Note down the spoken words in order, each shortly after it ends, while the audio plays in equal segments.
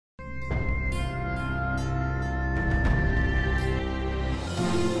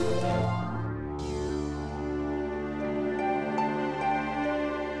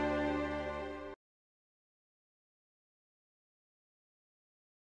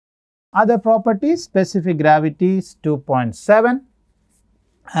Other properties, specific gravity is 2.7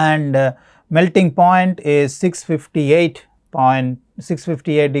 and melting point is 658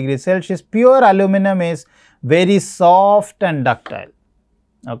 degrees Celsius. Pure aluminum is very soft and ductile.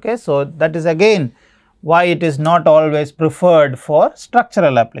 Okay, so that is again why it is not always preferred for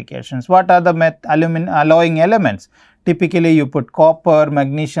structural applications. What are the alloying elements? Typically, you put copper,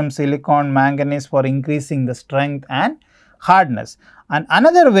 magnesium, silicon, manganese for increasing the strength and hardness. And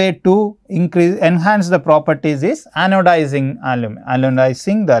another way to enhance the properties is anodizing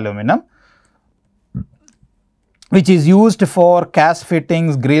the aluminum, which is used for cast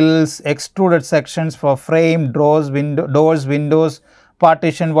fittings, grills, extruded sections for frame, doors, windows,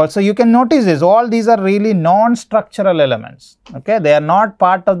 partition walls. So, you can notice this, all these are really non-structural elements. Okay, they are not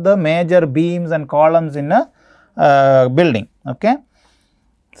part of the major beams and columns in a building. Okay.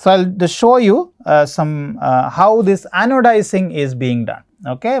 So, I will just show you how this anodizing is being done.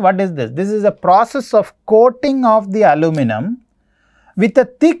 Okay. What is this? This is a process of coating of the aluminum with a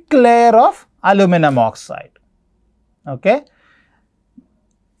thick layer of aluminum oxide. Okay.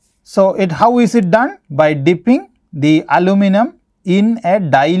 So, how is it done? By dipping the aluminum in a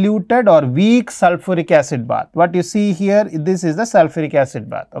diluted or weak sulfuric acid bath. What you see here, this is the sulfuric acid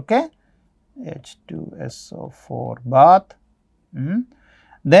bath. Okay. H2SO4 bath.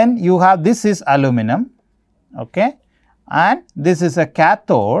 Then you have, this is aluminum, okay, and this is a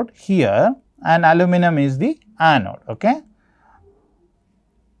cathode here, and aluminum is the anode. Okay.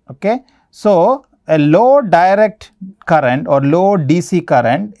 Okay. So, a low direct current or low DC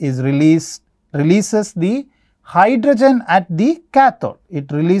current is releases the hydrogen at the cathode.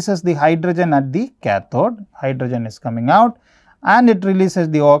 It releases the hydrogen at the cathode, hydrogen is coming out, and it releases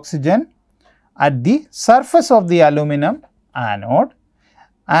the oxygen at the surface of the aluminum anode,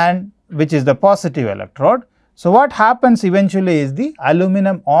 and which is the positive electrode. So, what happens eventually is the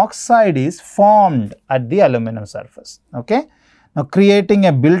aluminum oxide is formed at the aluminum surface. Okay. Now, creating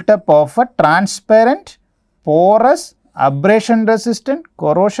a built-up of a transparent, porous, abrasion resistant,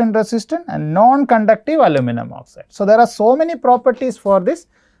 corrosion resistant and non-conductive aluminum oxide. So, there are so many properties for this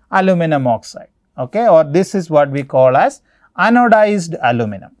aluminum oxide, okay, or this is what we call as anodized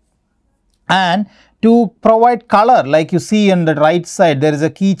aluminum. And to provide color, like you see on the right side, there is a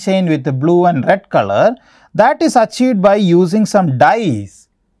keychain with the blue and red color, that is achieved by using some dyes.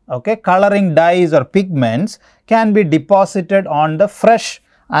 Okay, coloring dyes or pigments can be deposited on the fresh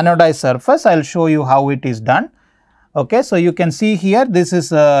anodized surface. I will show you how it is done. Okay, so you can see here, this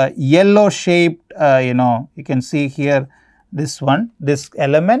is a yellow shaped, you can see here this one, this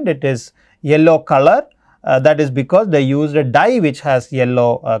element, it is yellow color. That is because they used a dye which has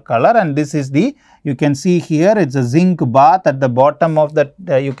yellow color, and this is the, you can see here, it is a zinc bath at the bottom of the,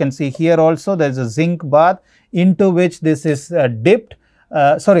 you can see here also there is a zinc bath into which this is dipped,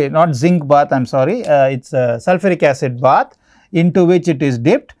 sorry, not zinc bath, I am sorry, it is a sulfuric acid bath into which it is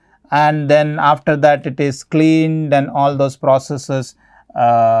dipped, and then after that it is cleaned and all those processes,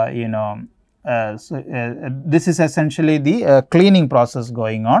 this is essentially the cleaning process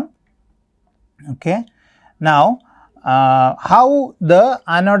going on. Okay. Now, how the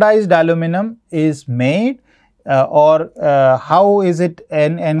anodized aluminum is made or how is it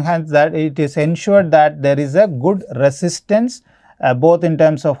enhanced, that it is ensured that there is a good resistance both in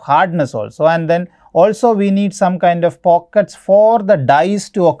terms of hardness also, and then also we need some kind of pockets for the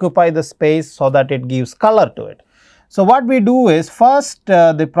dyes to occupy the space so that it gives color to it. So, what we do is first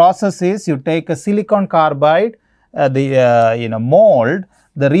the process is you take a silicon carbide mold.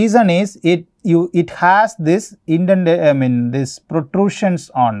 The reason is it has this this protrusions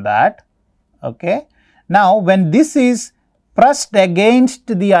on that. Okay. Now, when this is pressed against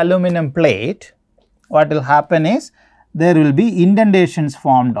the aluminum plate, what will happen is there will be indentations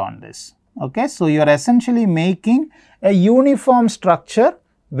formed on this. Okay. So, you are essentially making a uniform structure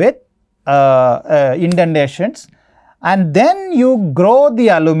with indentations, and then you grow the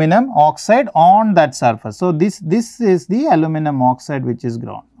aluminum oxide on that surface. So, this is the aluminum oxide which is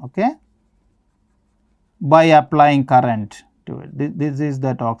grown, okay, by applying current to it. This is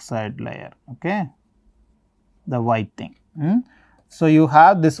that oxide layer, okay, the white thing. So, you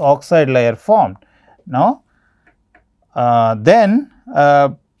have this oxide layer formed. Now, then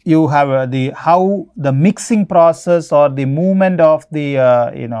you have how the mixing process or the movement of the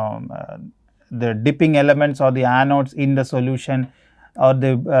the dipping elements or the anodes in the solution, or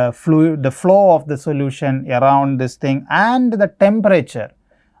the fluid, the flow of the solution around this thing, and the temperature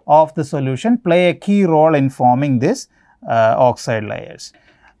of the solution play a key role in forming this oxide layers.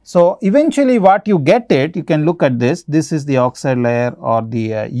 So, eventually what you get it, you can look at this, this is the oxide layer or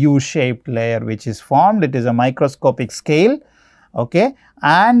the U-shaped layer which is formed. It is a microscopic scale, okay,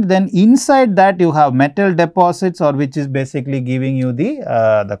 and then inside that you have metal deposits, or which is basically giving you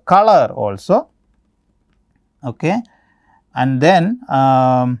the color also, okay, and then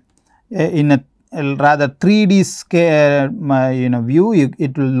in a rather 3D scale view,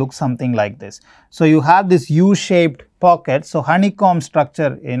 it will look something like this. So, you have this U-shaped pocket. So, honeycomb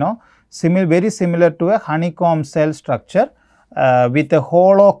structure, very similar to a honeycomb cell structure with a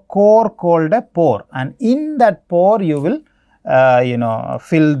hollow core called a pore, and in that pore you will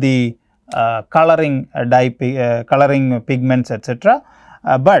fill the coloring coloring pigments, etc.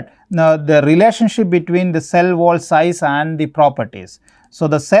 But now the relationship between the cell wall size and the properties. So,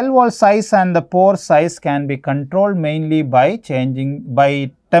 the cell wall size and the pore size can be controlled mainly by changing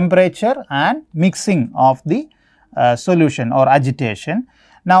by temperature and mixing of the solution or agitation.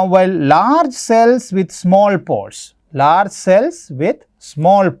 Now, while large cells with small pores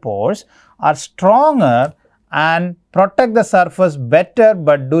are stronger and protect the surface better,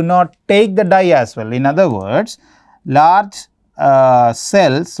 but do not take the dye as well. In other words, large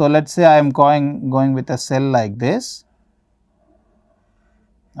cells. So, let us say I am going with a cell like this,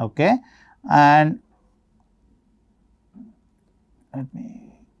 okay, and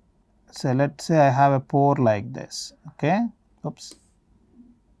let us say I have a pore like this, okay, oops.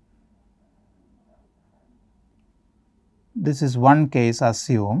 This is one case,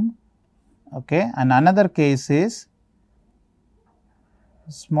 assume, okay, and another case is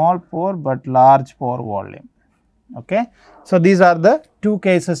small pore but large pore volume, okay. So, these are the two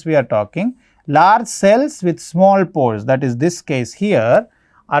cases we are talking. Large cells with small pores, that is this case here,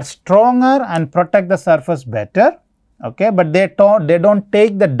 are stronger and protect the surface better, okay, but they do not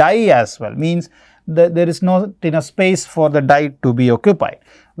take the dye as well, means there is no space for the dye to be occupied.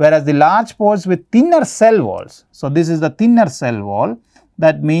 Whereas, the large pores with thinner cell walls, so this is the thinner cell wall,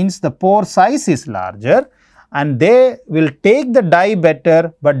 that means the pore size is larger and they will take the dye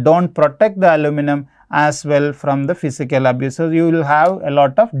better, but do not protect the aluminum as well from the physical abuse. So, you will have a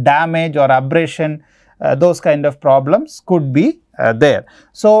lot of damage or abrasion, those kind of problems could be there.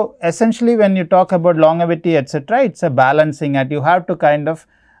 So, essentially when you talk about longevity, etc., it is a balancing act. You have to kind of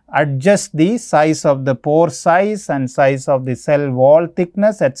adjust the size of the pore size and size of the cell wall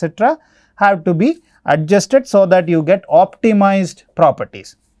thickness, etc., have to be adjusted so that you get optimized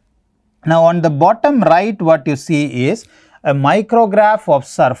properties. Now, on the bottom right, what you see is a micrograph of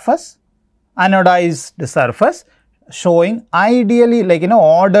surface, anodized surface, showing ideally like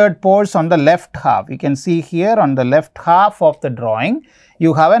ordered pores on the left half. You can see here on the left half of the drawing,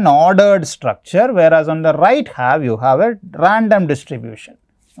 you have an ordered structure, whereas on the right half you have a random distribution,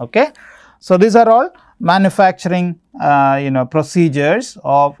 okay. So, these are all manufacturing procedures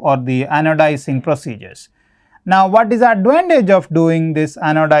or the anodizing procedures. Now, what is the advantage of doing this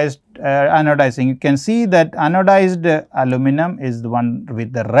anodizing? You can see that anodized aluminum is the one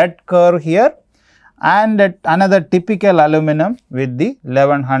with the red curve here, and another typical aluminum with the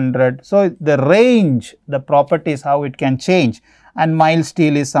 1100. So, the range, the properties how it can change, and mild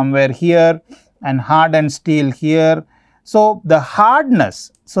steel is somewhere here and hardened steel here. So, the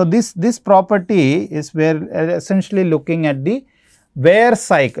hardness, so this property is where essentially looking at the wear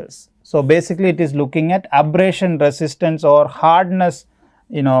cycles. So, basically it is looking at abrasion resistance or hardness,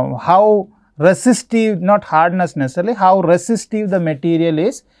 how resistive, not hardness necessarily, how resistive the material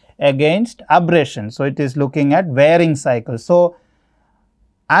is against abrasion. So, it is looking at wearing cycle. So,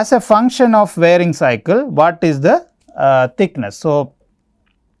 as a function of wearing cycle, what is the thickness? So,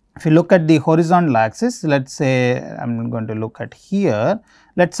 if you look at the horizontal axis, let us say I am going to look at here,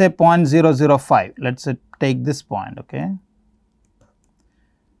 let us say 0.005, let us take this point, okay.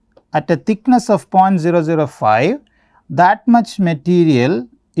 At a thickness of 0.005, that much material,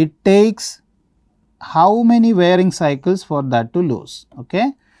 it takes how many wearing cycles for that to lose,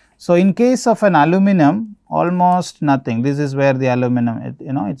 okay. So, in case of an aluminum, almost nothing, this is where the aluminum,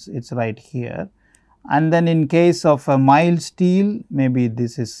 it is right here. And then in case of a mild steel, maybe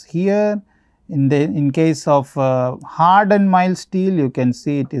this is here. In case of hardened mild steel, you can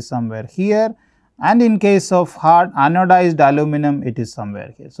see it is somewhere here, and in case of hard anodized aluminum, it is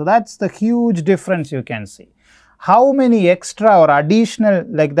somewhere here. So, that is the huge difference you can see. How many extra or additional,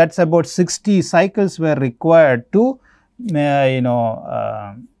 like that is about 60 cycles were required to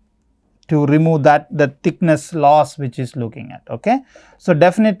to remove the thickness loss which is looking at, okay. So,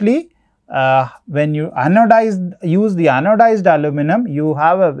 definitely when you use the anodized aluminum, you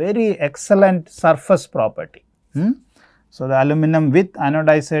have a very excellent surface property. So, the aluminum with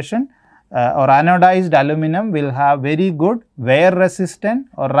anodization or anodized aluminum will have very good wear resistant,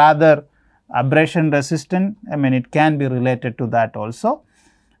 or rather abrasion resistant. I mean, it can be related to that also,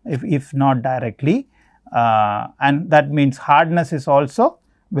 if not directly. and that means hardness is also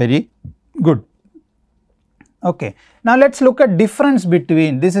very good. Okay. Now, let us look at difference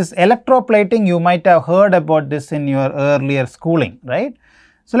between, this is electroplating, you might have heard about this in your earlier schooling, right.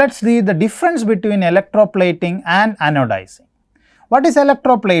 So, let us see the difference between electroplating and anodizing. What is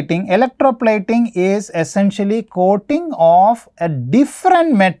electroplating? Electroplating is essentially coating of a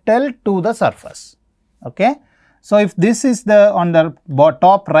different metal to the surface. Okay. So, if this is the on the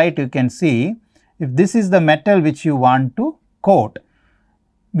top right, you can see if this is the metal which you want to coat,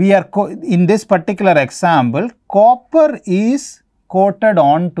 we are in this particular example, copper is coated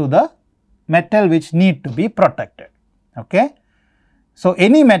onto the metal which need to be protected. Okay. So,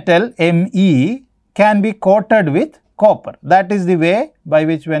 any metal Me can be coated with copper. That is the way by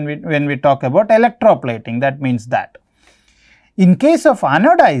which when we talk about electroplating, that means that. In case of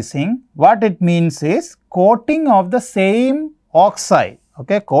anodizing, what it means is coating of the same oxide,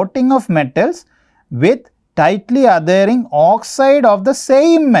 okay, coating of metals with tightly adhering oxide of the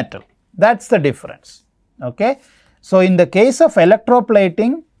same metal, that is the difference. Okay. So, in the case of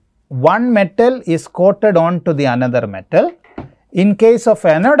electroplating, one metal is coated onto the another metal. In case of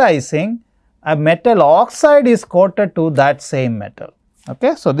anodizing, a metal oxide is coated to that same metal.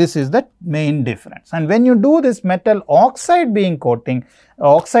 Okay. So, this is the main difference, and when you do this metal oxide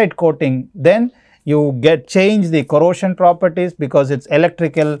oxide coating, then you change the corrosion properties because its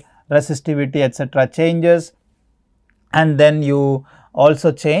electrical resistivity etc. changes, and then you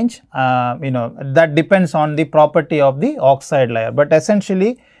also change that depends on the property of the oxide layer, but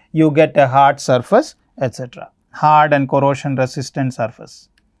essentially you get a hard surface etc., hard and corrosion resistant surface.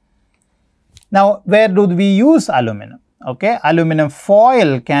 Now, where do we use aluminum? Okay, aluminum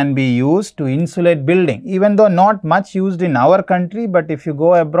foil can be used to insulate building, even though not much used in our country, but if you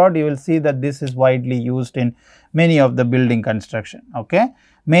go abroad you will see that this is widely used in many of the building construction. Okay,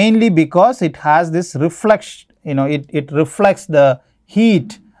 mainly because it has this reflection, it reflects the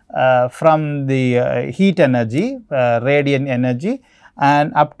heat from the heat energy, radiant energy,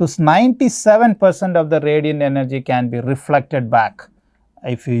 and up to 97% of the radiant energy can be reflected back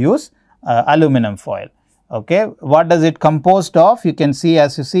if you use aluminum foil. Okay. What does it composed of? You can see,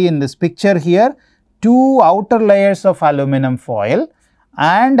 as you see in this picture here, two outer layers of aluminum foil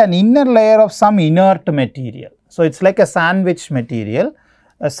and an inner layer of some inert material. So, it is like a sandwich material,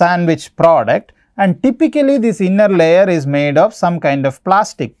 a sandwich product, and typically this inner layer is made of some kind of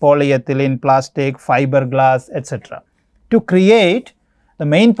plastic, polyethylene plastic, fiberglass etc. To create, the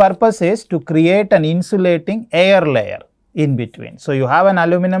main purpose is to create an insulating air layer in between. So, you have an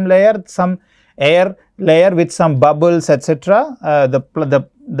aluminum layer, some air layer with some bubbles etc.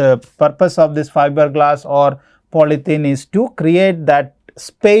 The purpose of this fiberglass or polythene is to create that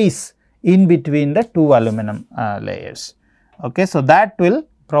space in between the two aluminum layers. Okay. So, that will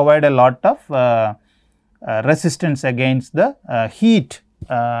provide a lot of resistance against the heat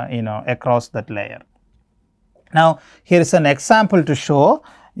across that layer. Now, here is an example to show.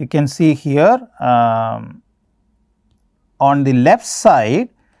 You can see here on the left side,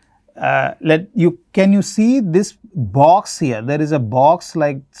 can you see this box here? There is a box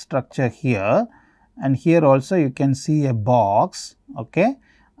like structure here, and here also you can see a box. Okay,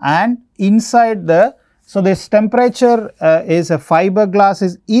 and inside so this temperature is a fiberglass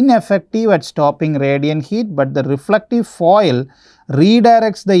is ineffective at stopping radiant heat, but the reflective foil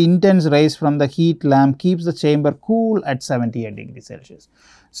redirects the intense rays from the heat lamp, keeps the chamber cool at 78 degrees Celsius.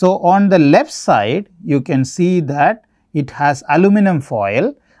 So, on the left side you can see that it has aluminum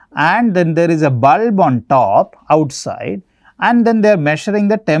foil, and then there is a bulb on top outside, and then they are measuring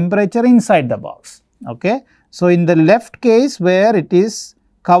the temperature inside the box. Okay. So, in the left case where it is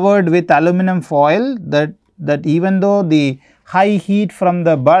covered with aluminum foil, that even though the high heat from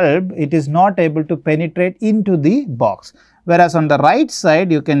the bulb, it is not able to penetrate into the box, whereas on the right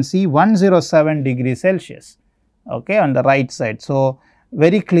side you can see 107 degrees Celsius, okay, on the right side. So,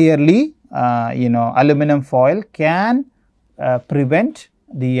 very clearly aluminum foil can prevent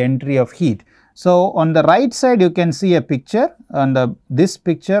the entry of heat. So, on the right side you can see a picture, on this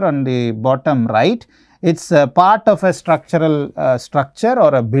picture on the bottom right, it is a part of a structural structure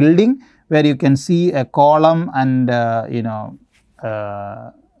or a building where you can see a column and a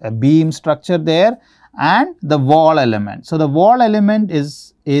beam structure there and the wall element. So, the wall element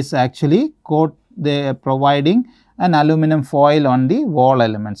is actually they are providing an aluminum foil on the wall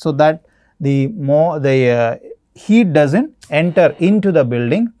element, so that the heat does not enter into the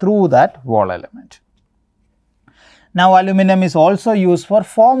building through that wall element. Now, aluminum is also used for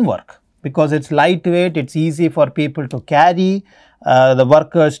formwork because it is lightweight, it is easy for people to carry, the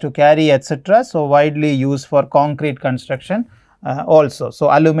workers to carry etc. So, widely used for concrete construction also.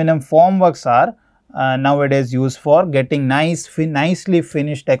 So, aluminum formworks are nowadays used for getting nicely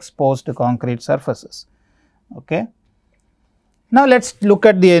finished exposed concrete surfaces. Okay. Now, let us look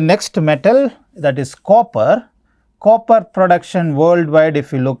at the next metal, that is copper. Copper production worldwide,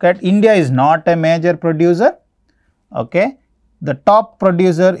 if you look at, India is not a major producer. Okay. The top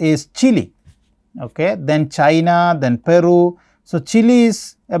producer is Chile, okay, then China, then Peru. So, Chile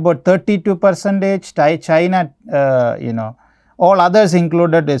is about 32%, China, all others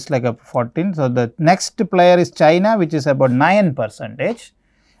included is like a 14. So, the next player is China, which is about 9%,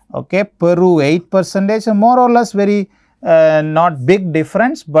 okay, Peru 8%, so more or less very not big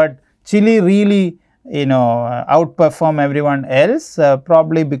difference, but Chile really outperform everyone else,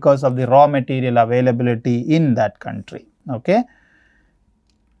 probably because of the raw material availability in that country. Okay.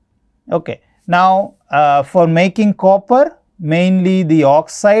 Okay. Now, for making copper, mainly the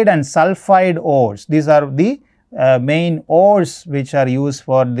oxide and sulfide ores, these are the main ores which are used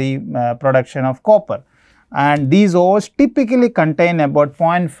for the production of copper, and these ores typically contain about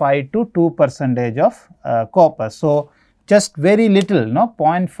 0.5 to 2% of copper. So, just very little,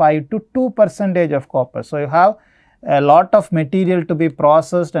 0.5 to 2% of copper. So, you have a lot of material to be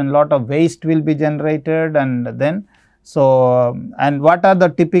processed and lot of waste will be generated, and then and what are the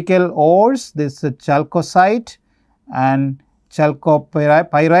typical ores? This chalcocite and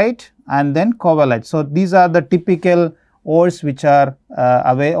chalcopyrite and then covellite. So, these are the typical ores which are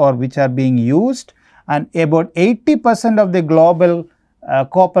which are being used, and about 80% of the global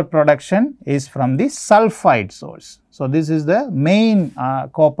copper production is from the sulfide source. So, this is the main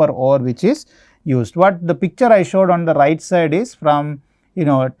copper ore which is used. What the picture I showed on the right side is from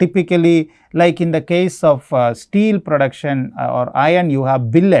typically, like in the case of steel production or iron, you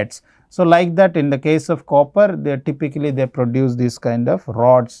have billets. So, like that in the case of copper, they typically produce this kind of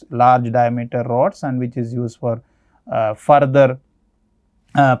rods, large diameter rods, and which is used for further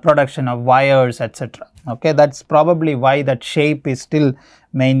production of wires, etc. Okay, that is probably why that shape is still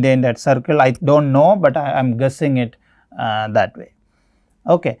maintained at circle. I do not know, but I am guessing it that way.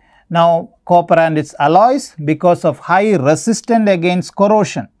 Okay. Now, copper and its alloys, because of high resistance against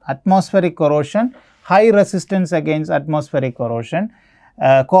corrosion, atmospheric corrosion, high resistance against atmospheric corrosion,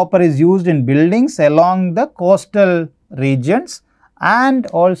 copper is used in buildings along the coastal regions, and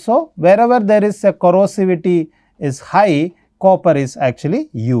also wherever there is a corrosivity is high, copper is actually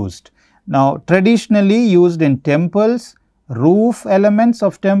used. Now, traditionally used in temples, roof elements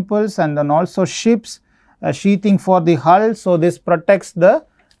of temples, and then also ships, sheathing for the hull. So, this protects the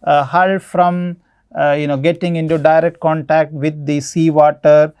hull from getting into direct contact with the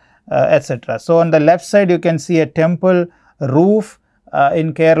seawater, etc. So, on the left side you can see a temple roof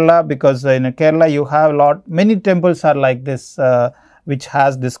in Kerala, because in Kerala you have many temples are like this, which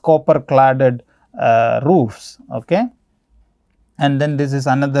has this copper cladded roofs. Okay. And then this is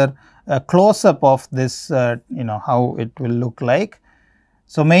another close up of this, how it will look like.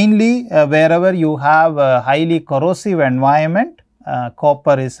 So, mainly wherever you have a highly corrosive environment,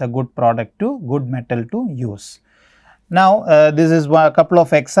 copper is a good metal to use. Now, this is a couple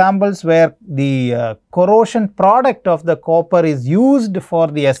of examples where the corrosion product of the copper is used for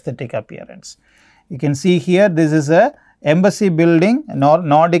the aesthetic appearance. You can see here, this is a embassy building,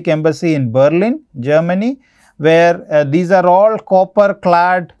 Nordic embassy in Berlin, Germany, where these are all copper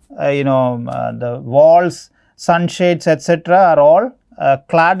clad, the walls, sunshades, etc. are all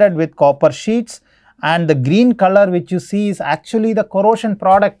cladded with copper sheets, and the green color which you see is actually the corrosion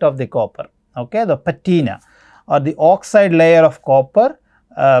product of the copper, okay, the patina or the oxide layer of copper,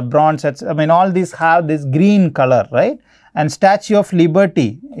 bronze, I mean all these have this green color, right. And Statue of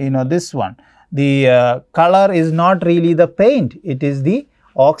Liberty, this one, the color is not really the paint, it is the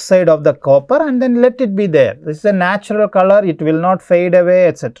oxide of the copper, and then let it be there. This is a natural color, it will not fade away,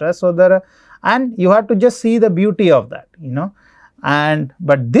 etc. So, and you have to just see the beauty of that,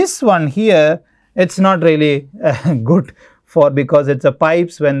 but this one here, it is not really good because it is a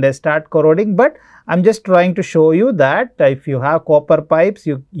pipes when they start corroding, but I am just trying to show you that if you have copper pipes,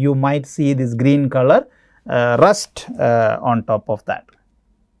 you might see this green color rust on top of that.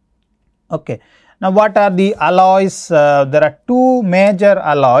 Okay. Now, what are the alloys? There are two major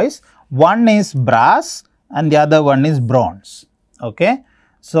alloys, one is brass and the other one is bronze. Okay.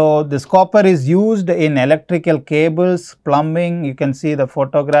 So, this copper is used in electrical cables, plumbing. You can see the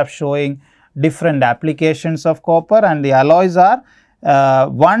photograph showing different applications of copper, and the alloys are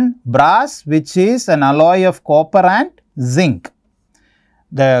one brass, which is an alloy of copper and zinc.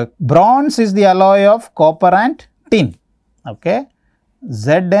 The bronze is the alloy of copper and tin, okay,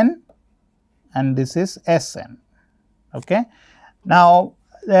 Zn, and this is Sn. Okay. Now,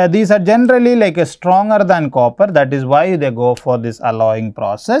 these are generally like a stronger than copper, that is why they go for this alloying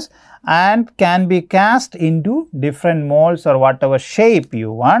process, and can be cast into different molds or whatever shape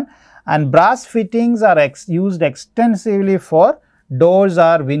you want. And brass fittings are used extensively for doors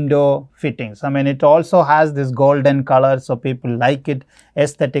or window fittings. I mean, it also has this golden color, so people like it,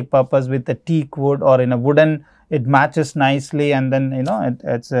 aesthetic purpose with the teak wood or in a wooden, it matches nicely, and then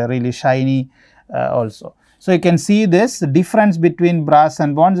it's really shiny also. So, you can see this difference between brass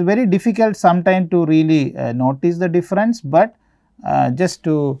and bronze. Very difficult sometimes to really notice the difference, but just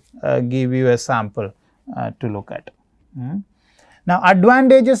to give you a sample to look at. Now,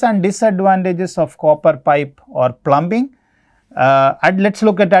 advantages and disadvantages of copper pipe or plumbing. Let us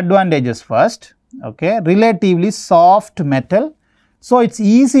look at advantages first. Okay, relatively soft metal. So, it is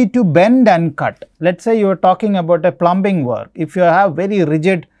easy to bend and cut. Let us say you are talking about a plumbing work. If you have very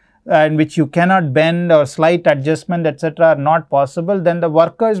rigid in which you cannot bend, or slight adjustment etc. are not possible, then the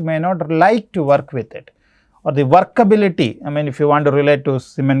workers may not like to work with it, or the workability. I mean, if you want to relate to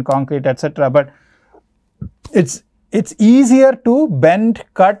cement, concrete etc., but it's easier to bend,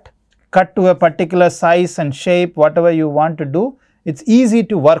 cut to a particular size and shape, whatever you want to do, it's easy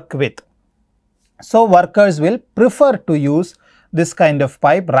to work with. So, workers will prefer to use this kind of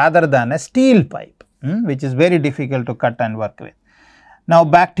pipe rather than a steel pipe, which is very difficult to cut and work with. Now,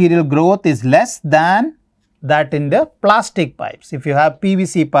 bacterial growth is less than that in the plastic pipes. If you have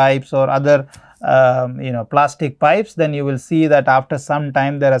PVC pipes or other plastic pipes, then you will see that after some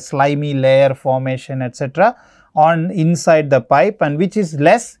time there are slimy layer formation etc. on inside the pipe, and which is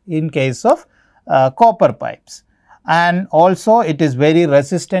less in case of copper pipes. And also it is very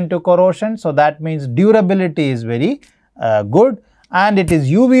resistant to corrosion, so that means durability is very good, and it is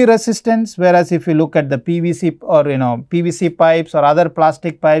UV resistance, whereas if you look at the PVC or PVC pipes or other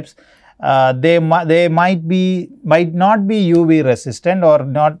plastic pipes, they might not be UV resistant, or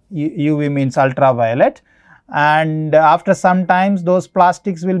not. UV means ultraviolet, and after some times those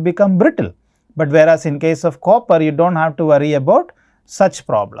plastics will become brittle. But whereas in case of copper, you do not have to worry about such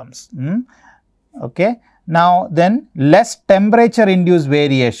problems. Okay. Now, then less temperature induced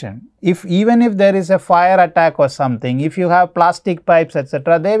variation. Even if there is a fire attack or something, if you have plastic pipes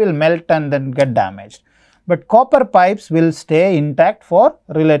etc., they will melt and then get damaged. But copper pipes will stay intact for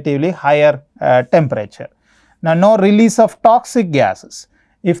relatively higher temperature. Now, no release of toxic gases.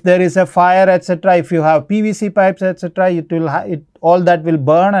 If there is a fire etc., if you have PVC pipes etc., all that will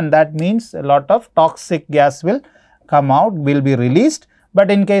burn, and that means a lot of toxic gas will come out, will be released. But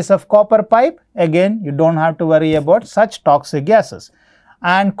in case of copper pipe, again you do not have to worry about such toxic gases.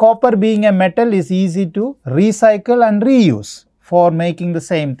 And copper being a metal is easy to recycle and reuse for making the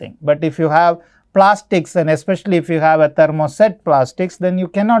same thing. But if you have plastics, and especially if you have a thermoset plastics, then you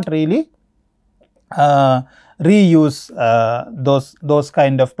cannot really reuse those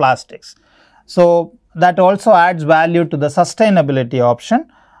kind of plastics. So, that also adds value to the sustainability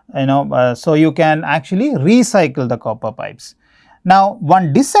option, so you can actually recycle the copper pipes. Now,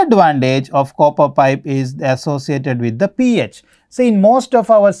 one disadvantage of copper pipe is associated with the pH. See, in most of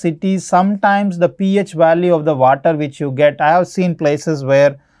our cities, sometimes the pH value of the water which you get, I have seen places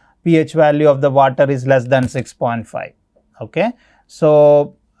where pH value of the water is less than 6.5. Okay.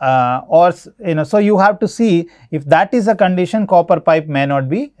 So, so you have to see if that is a condition, copper pipe may not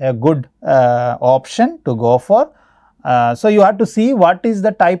be a good option to go for. So, you have to see what is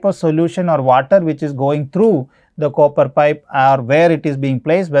the type of solution or water which is going through the copper pipe, or where it is being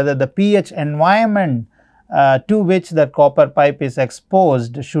placed, whether the pH environment to which the copper pipe is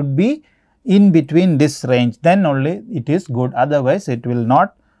exposed should be in between this range, then only it is good, otherwise it will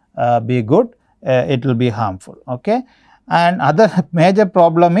not be good, it will be harmful. Okay. And other major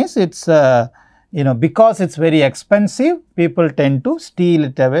problem is it's because it's very expensive, people tend to steal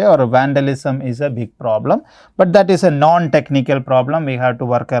it away, or vandalism is a big problem, but that is a non-technical problem. We have to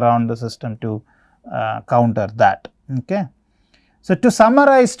work around the system to counter that. Okay. So, to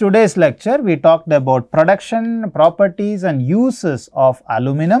summarize today's lecture, we talked about production, properties and uses of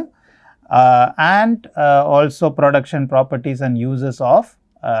aluminum, and also production, properties and uses of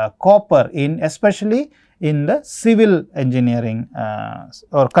copper, especially in the civil engineering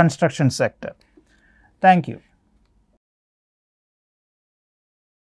or construction sector. Thank you.